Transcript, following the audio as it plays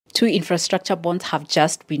two infrastructure bonds have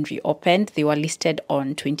just been reopened. They were listed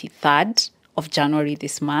on 23rd of January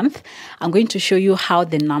this month. I'm going to show you how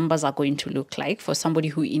the numbers are going to look like for somebody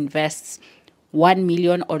who invests 1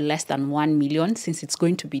 million or less than 1 million, since it's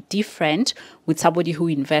going to be different with somebody who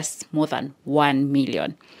invests more than 1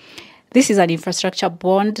 million. This is an infrastructure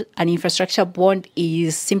bond. An infrastructure bond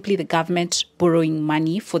is simply the government borrowing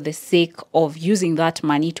money for the sake of using that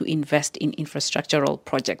money to invest in infrastructural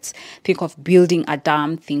projects. Think of building a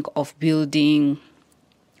dam, think of building,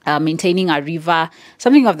 maintaining a river,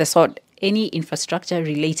 something of the sort. Any infrastructure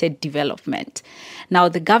related development. Now,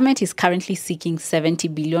 the government is currently seeking 70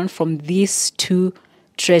 billion from these two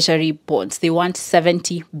treasury bonds. They want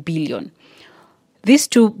 70 billion. These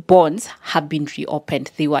two bonds have been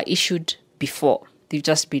reopened. They were issued before. They've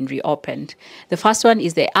just been reopened. The first one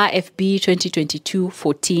is the IFB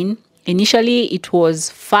 2022-14. Initially, it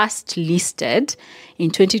was first listed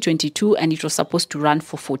in 2022 and it was supposed to run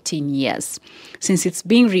for 14 years. Since it's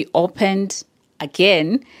being reopened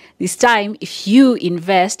again, this time, if you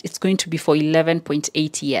invest, it's going to be for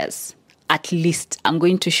 11.8 years. At least, I'm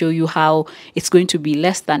going to show you how it's going to be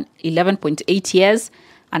less than 11.8 years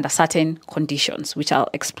under certain conditions, which I'll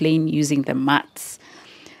explain using the maths.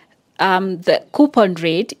 The coupon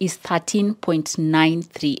rate is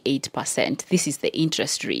 13.938%. This is the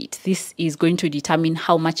interest rate. This is going to determine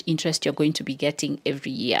how much interest you're going to be getting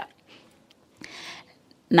every year.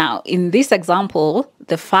 Now, in this example,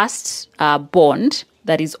 the first bond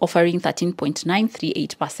that is offering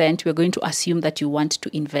 13.938%, we're going to assume that you want to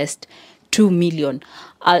invest 2 million.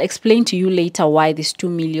 I'll explain to you later why this 2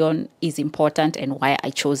 million is important and why I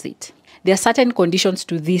chose it. There are certain conditions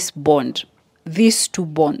to this bond, these two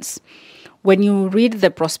bonds. When you read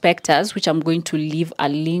the prospectus, which I'm going to leave a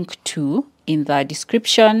link to in the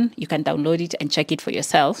description, you can download it and check it for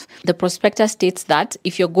yourself. The prospectus states that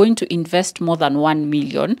if you're going to invest more than 1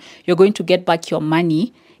 million, you're going to get back your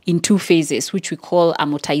money in two phases, which we call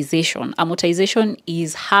amortization. Amortization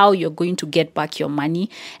is how you're going to get back your money,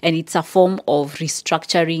 and it's a form of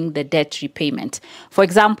restructuring the debt repayment. For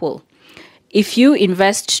example, if you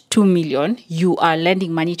invest 2 million, you are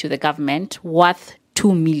lending money to the government worth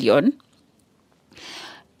 2 million.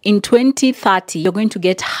 In 2030, you're going to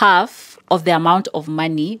get half of the amount of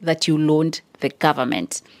money that you loaned the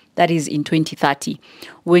government. That is in 2030.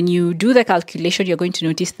 When you do the calculation, you're going to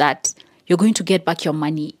notice that you're going to get back your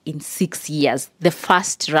money in 6 years, the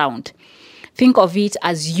first round. Think of it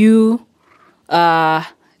as you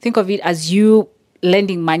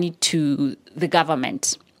lending money to the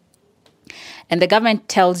government. And the government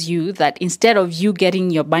tells you that instead of you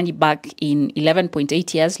getting your money back in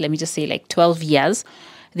 11.8 years, let me just say like 12 years,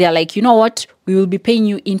 they're like, you know what? We will be paying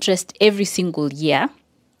you interest every single year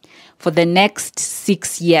for the next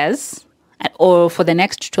 6 years or for the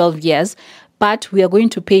next 12 years. But we are going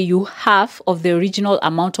to pay you half of the original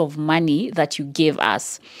amount of money that you gave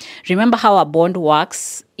us. Remember how a bond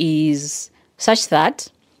works is such that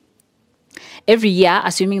every year,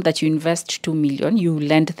 assuming that you invest 2 million, you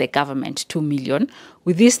lend the government 2 million.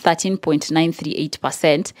 With this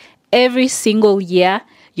 13.938%, every single year,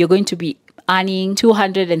 you're going to be earning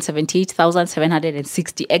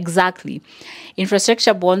 278,760 exactly.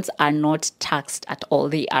 Infrastructure bonds are not taxed at all.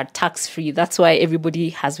 They are tax-free. That's why everybody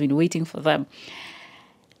has been waiting for them.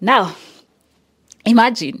 Now,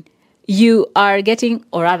 imagine you are getting,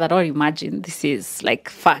 or rather not imagine, this is like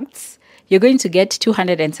facts. You're going to get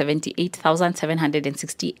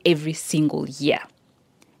 278,760 every single year.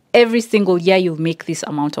 Every single year you make this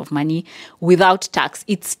amount of money without tax.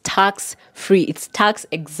 It's tax-free. It's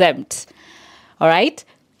tax-exempt. All right?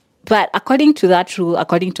 But according to that rule,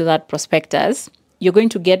 according to that prospectus, you're going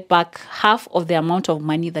to get back half of the amount of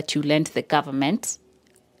money that you lent the government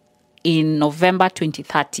in November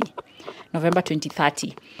 2030. November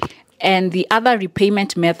 2030. And the other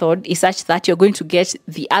repayment method is such that you're going to get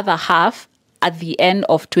the other half at the end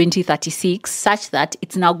of 2036, such that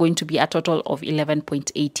it's now going to be a total of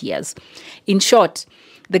 11.8 years. In short,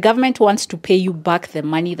 the government wants to pay you back the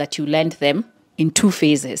money that you lent them in two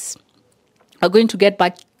phases. You're going to get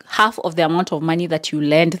back half of the amount of money that you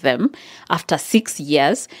lend them after 6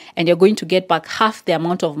 years, and you're going to get back half the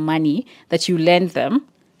amount of money that you lend them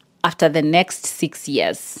after the next 6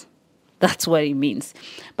 years. That's what it means.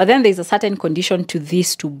 But then there's a certain condition to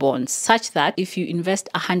these two bonds, such that if you invest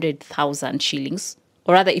 100,000 shillings,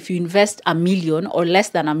 or rather if you invest 1 million or less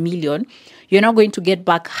than 1 million, you're not going to get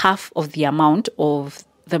back half of the amount of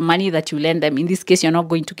the money that you lend them. In this case, you're not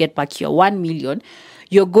going to get back your 1 million.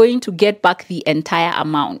 You're going to get back the entire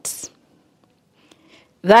amount.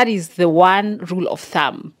 That is the one rule of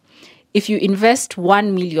thumb. If you invest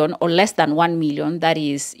 1 million or less than 1 million, that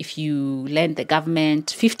is, if you lend the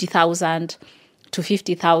government 50,000 to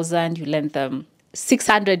 50,000, you lend them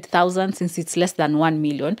 600,000 since it's less than 1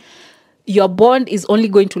 million, your bond is only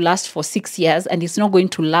going to last for 6 years, and it's not going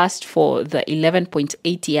to last for the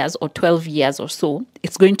 11.8 years or 12 years or so.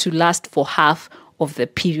 It's going to last for half of the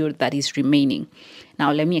period that is remaining.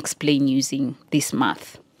 Now, let me explain using this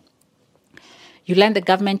math. You lend the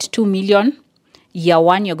government 2 million. Year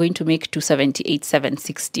 1, you're going to make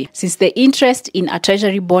 278,760. Since the interest in a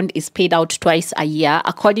treasury bond is paid out twice a year,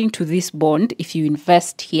 according to this bond, if you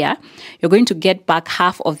invest here, you're going to get back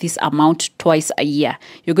half of this amount twice a year.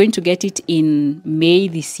 You're going to get it in May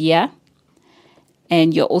this year,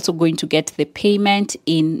 and you're also going to get the payment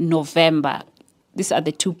in November. These are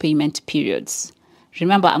the 2 payment periods.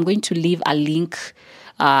 Remember, I'm going to leave a link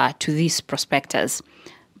to this prospectus.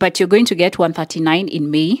 But you're going to get 139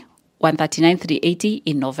 in May, 139,380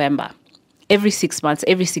 in November. Every 6 months,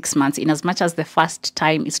 in as much as the first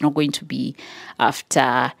time it's not going to be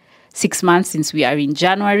after 6 months, since we are in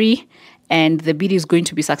January, and the bid is going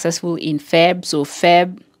to be successful in Feb. So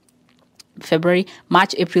February,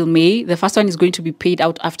 March, April, May. The first one is going to be paid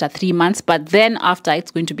out after 3 months, but then after it's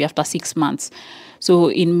going to be after 6 months. So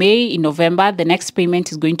in May, in November, the next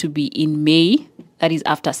payment is going to be in May. That is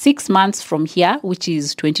after 6 months from here, which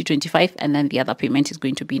is 2025, and then the other payment is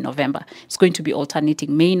going to be in November. It's going to be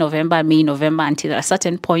alternating May, November, until a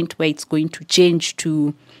certain point where it's going to change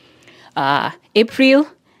to April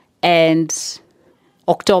and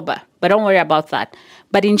October. But don't worry about that.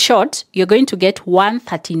 But in short, you're going to get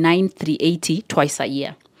 139,380 twice a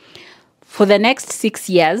year. For the next 6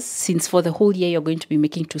 years, since for the whole year you're going to be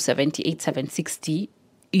making 278,760,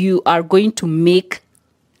 you are going to make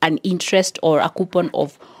an interest or a coupon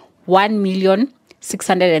of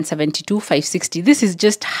 1,672,560. This is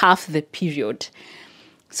just half the period.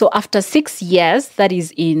 So after 6 years, that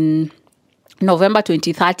is in November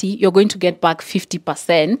 2030, you're going to get back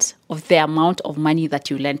 50% of the amount of money that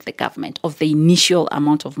you lent the government, of the initial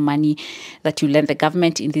amount of money that you lent the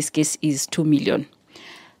government. In this case is 2 million.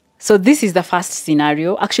 So this is the first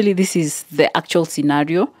scenario. Actually, this is the actual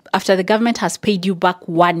scenario. After the government has paid you back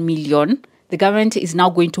 1 million, the government is now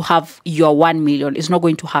going to have your 1 million. It's not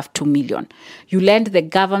going to have 2 million. You lend the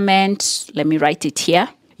government, let me write it here.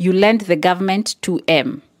 You lend the government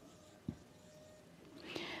 2M.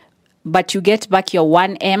 But you get back your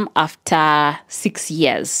 1M after 6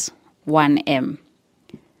 years. 1M.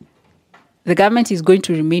 The government is going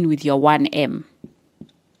to remain with your 1M.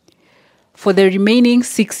 For the remaining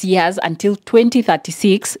 6 years until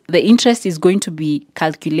 2036, the interest is going to be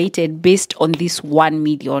calculated based on this 1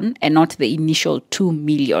 million and not the initial 2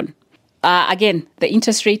 million. Again, the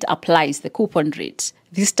interest rate applies, the coupon rate.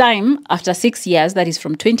 This time, after 6 years, that is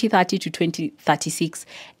from 2030 to 2036,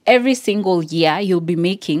 every single year you'll be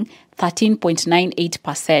making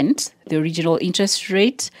 13.98%, the original interest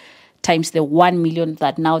rate, times the 1 million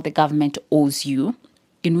that now the government owes you.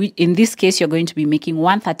 In this case, you're going to be making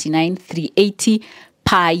 139,380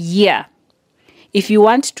 per year. If you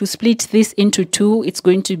want to split this into 2, it's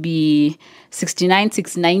going to be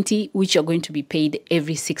 69,690, which you're going to be paid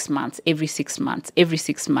every 6 months, every 6 months.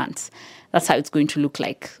 That's how it's going to look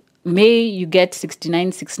like. May, you get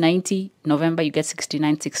 69,690. November, you get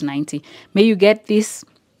 69,690. May, you get this,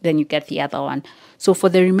 then you get the other one. So for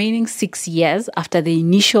the remaining 6 years, after the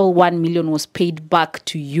initial 1 million was paid back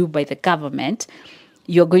to you by the government,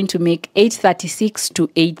 you're going to make 836 to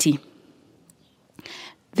 80.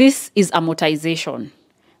 This is amortization,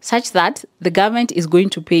 such that the government is going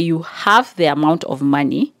to pay you half the amount of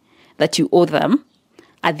money that you owe them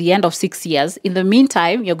at the end of 6 years. In the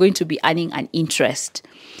meantime, you're going to be earning an interest.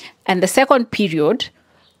 And the second period,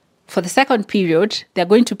 for the second period, they're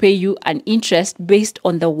going to pay you an interest based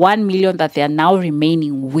on the 1 million that they are now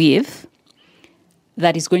remaining with.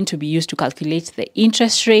 That is going to be used to calculate the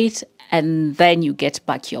interest rate, and then you get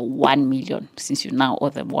back your 1 million since you now owe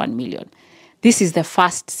them 1 million. This is the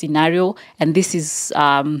first scenario, and this is,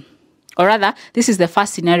 this is the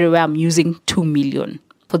first scenario where I'm using 2 million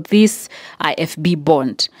for this IFB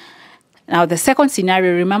bond. Now, the second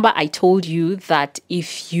scenario, remember I told you that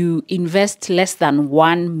if you invest less than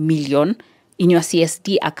 1 million in your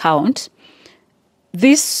CSD account,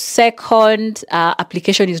 this second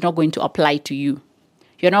application is not going to apply to you.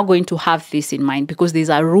 You're not going to have this in mind because there's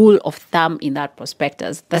a rule of thumb in that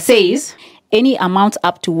prospectus that says any amount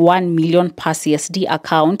up to 1 million per CSD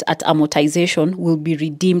account at amortization will be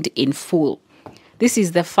redeemed in full. This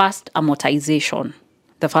is the first amortization,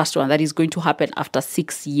 the first one that is going to happen after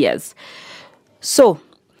 6 years. So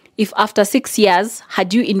if after 6 years,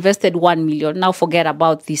 had you invested 1 million, now forget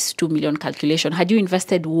about this 2 million calculation, had you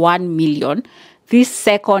invested 1 million, this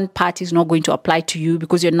second part is not going to apply to you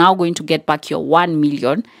because you're now going to get back your 1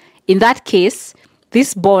 million. In that case,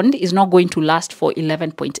 this bond is not going to last for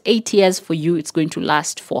 11.8 years. For you, it's going to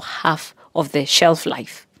last for half of the shelf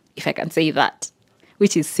life, if I can say that,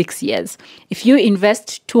 which is 6 years. If you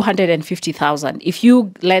invest 250,000, if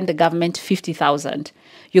you lend the government 50,000,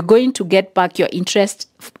 you're going to get back your interest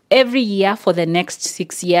every year for the next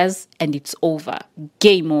 6 years, and it's over.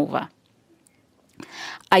 Game over.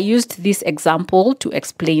 I used this example to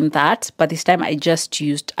explain that, but this time I just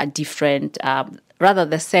used a different, rather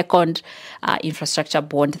the second infrastructure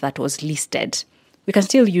bond that was listed. We can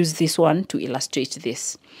still use this one to illustrate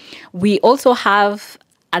this. We also have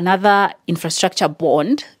another infrastructure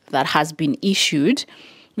bond that has been issued,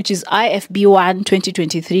 which is IFB1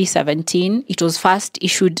 2023-17. It was first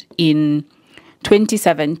issued in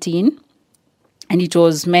 2017, and it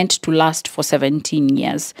was meant to last for 17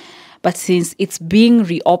 years. But since it's being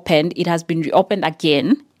reopened, it has been reopened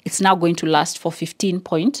again. It's now going to last for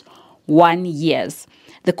 15.1 years.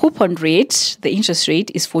 The coupon rate, the interest rate,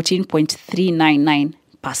 is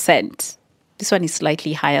 14.399%. This one is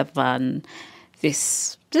slightly higher than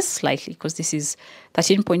this, just slightly, because this is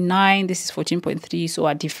 13.9, this is 14.3, so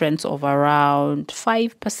a difference of around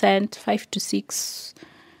 5%, 5 to 6,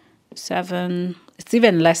 7. It's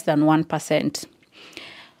even less than 1%.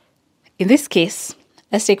 In this case,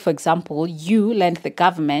 let's take, for example, you lend the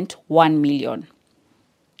government 1 million.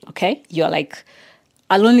 Okay? You're like,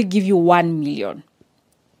 I'll only give you 1 million.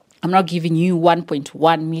 I'm not giving you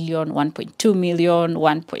 1.1 million, 1.2 million,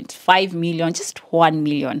 1.5 million, just 1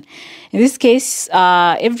 million. In this case,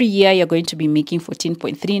 every year you're going to be making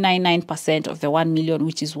 14.399% of the 1 million,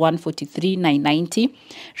 which is 143,990.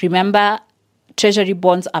 Remember, treasury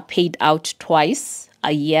bonds are paid out twice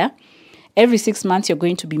a year. Every 6 months, you're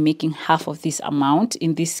going to be making half of this amount.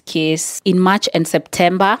 In this case, in March and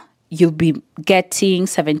September, you'll be getting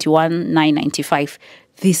 71,995.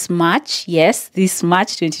 This March, yes, this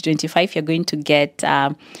March 2025, you're going to get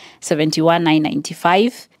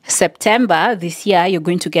 71,995. September this year, you're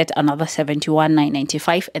going to get another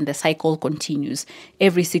 71,995, and the cycle continues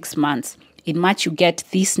every 6 months. In March, you get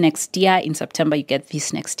this next year. In September, you get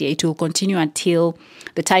this next year. It will continue until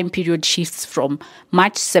the time period shifts from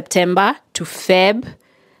March, September to Feb,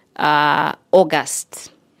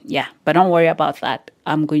 August. Yeah, but don't worry about that.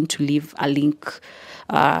 I'm going to leave a link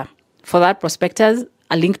for that prospectus,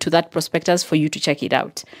 a link to that prospectus for you to check it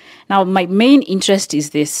out. Now, my main interest is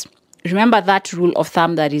this. Remember that rule of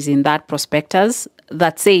thumb that is in that prospectus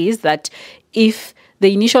that says that if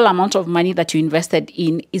the initial amount of money that you invested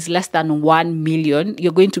in is less than 1 million,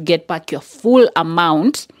 you're going to get back your full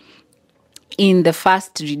amount in the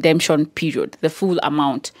first redemption period, the full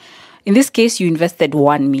amount. In this case, you invested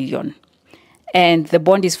 1 million, and the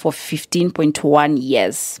bond is for 15.1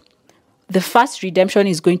 years. The first redemption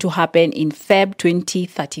is going to happen in Feb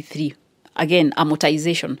 2033. Again,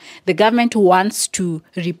 amortization. The government wants to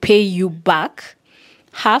repay you back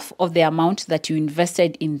half of the amount that you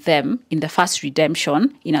invested in them in the first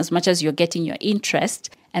redemption, in as much as you're getting your interest,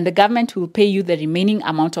 and the government will pay you the remaining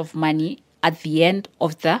amount of money at the end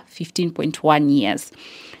of the 15.1 years.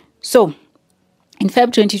 So, in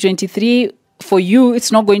Feb 2023, for you,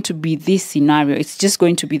 it's not going to be this scenario. It's just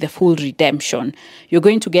going to be the full redemption. You're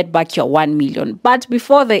going to get back your 1 million. But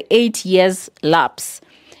before the 8 years lapse,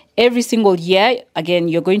 every single year, again,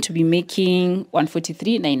 you're going to be making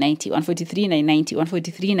 143,990, 143,990,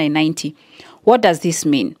 143,990. What does this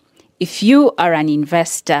mean? If you are an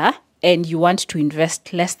investor and you want to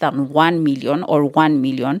invest less than 1 million or 1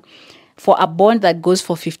 million, for a bond that goes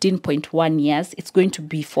for 15.1 years, it's going to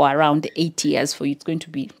be for around 8 years for you. It's going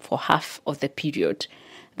to be for half of the period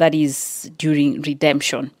that is during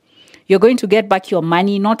redemption. You're going to get back your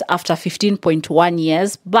money not after 15.1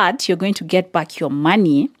 years, but you're going to get back your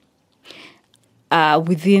money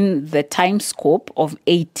within the time scope of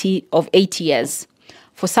 8 years.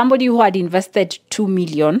 For somebody who had invested 2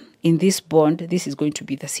 million in this bond, this is going to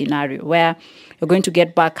be the scenario where you're going to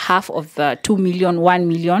get back half of the 2 million, 1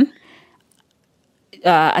 million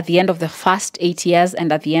at the end of the first 8 years,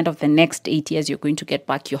 and at the end of the next 8 years, you're going to get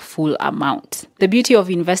back your full amount. The beauty of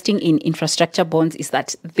investing in infrastructure bonds is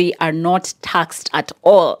that they are not taxed at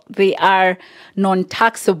all. They are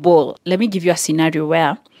non-taxable. Let me give you a scenario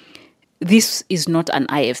where this is not an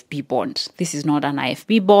IFB bond. This is not an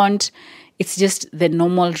IFB bond. It's just the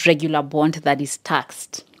normal regular bond that is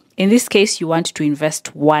taxed. In this case, you want to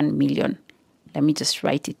invest 1 million. Let me just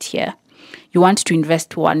write it here. You want to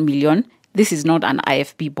invest 1 million. This is not an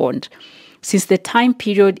IFB bond. Since the time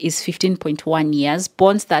period is 15.1 years,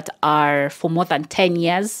 bonds that are for more than 10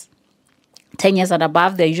 years, 10 years and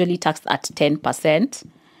above, they're usually taxed at 10%.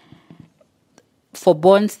 For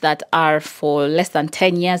bonds that are for less than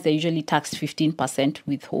 10 years, they're usually taxed 15%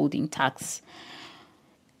 withholding tax.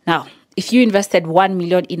 Now, if you invested 1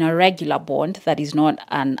 million in a regular bond that is not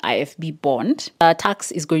an IFB bond, the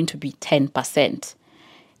tax is going to be 10%.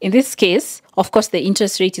 In this case, of course, the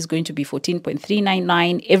interest rate is going to be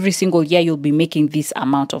 14.399. Every single year, you'll be making this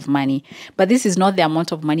amount of money. But this is not the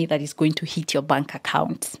amount of money that is going to hit your bank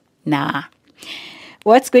account. Nah.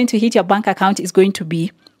 What's going to hit your bank account is going to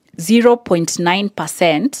be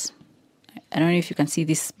 0.9%. I don't know if you can see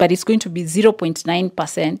this, but it's going to be 0.9%,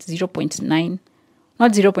 0.9,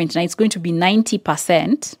 not 0.9, it's going to be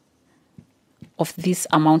 90% of this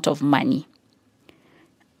amount of money.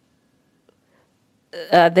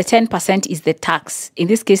 The 10% is the tax. In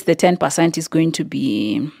this case, the 10% is going to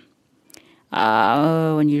be,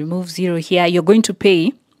 when you remove 0 here, you're going to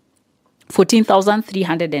pay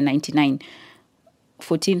 14,399.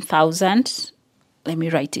 14,000, let me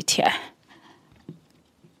write it here.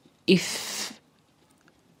 If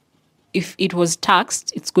it was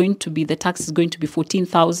taxed, it's going to be, the tax is going to be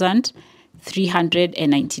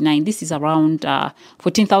 14,399. This is around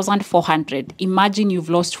 14,400. Imagine you've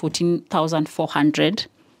lost 14,400.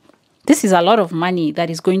 This is a lot of money that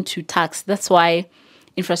is going to tax. That's why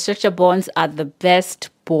infrastructure bonds are the best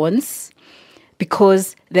bonds,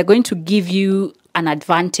 because they're going to give you an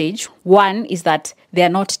advantage. One is that they are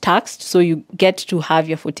not taxed, so you get to have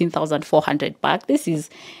your 14,400 back. This is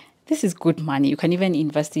good money. You can even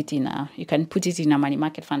invest it in you can put it in a money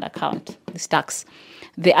market fund account, this tax.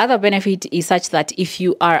 The other benefit is such that if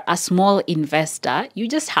you are a small investor, you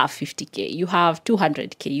just have 50K, you have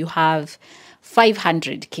 200K, you have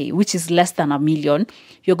 500K, which is less than $1 million.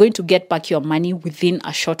 You're going to get back your money within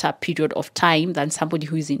a shorter period of time than somebody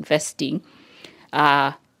who is investing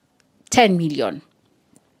 10 million.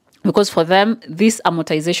 Because for them, this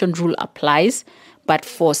amortization rule applies. But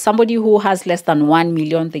for somebody who has less than 1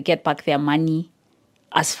 million, they get back their money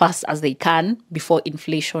as fast as they can before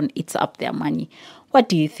inflation eats up their money. What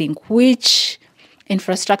do you think? Which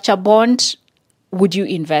infrastructure bond would you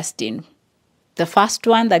invest in? The first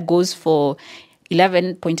one that goes for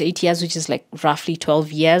 11.8 years, which is like roughly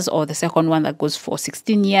 12 years, or the second one that goes for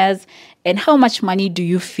 16 years? And how much money do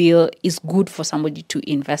you feel is good for somebody to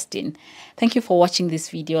invest in? Thank you for watching this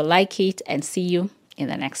video. Like it and see you in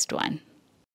the next one.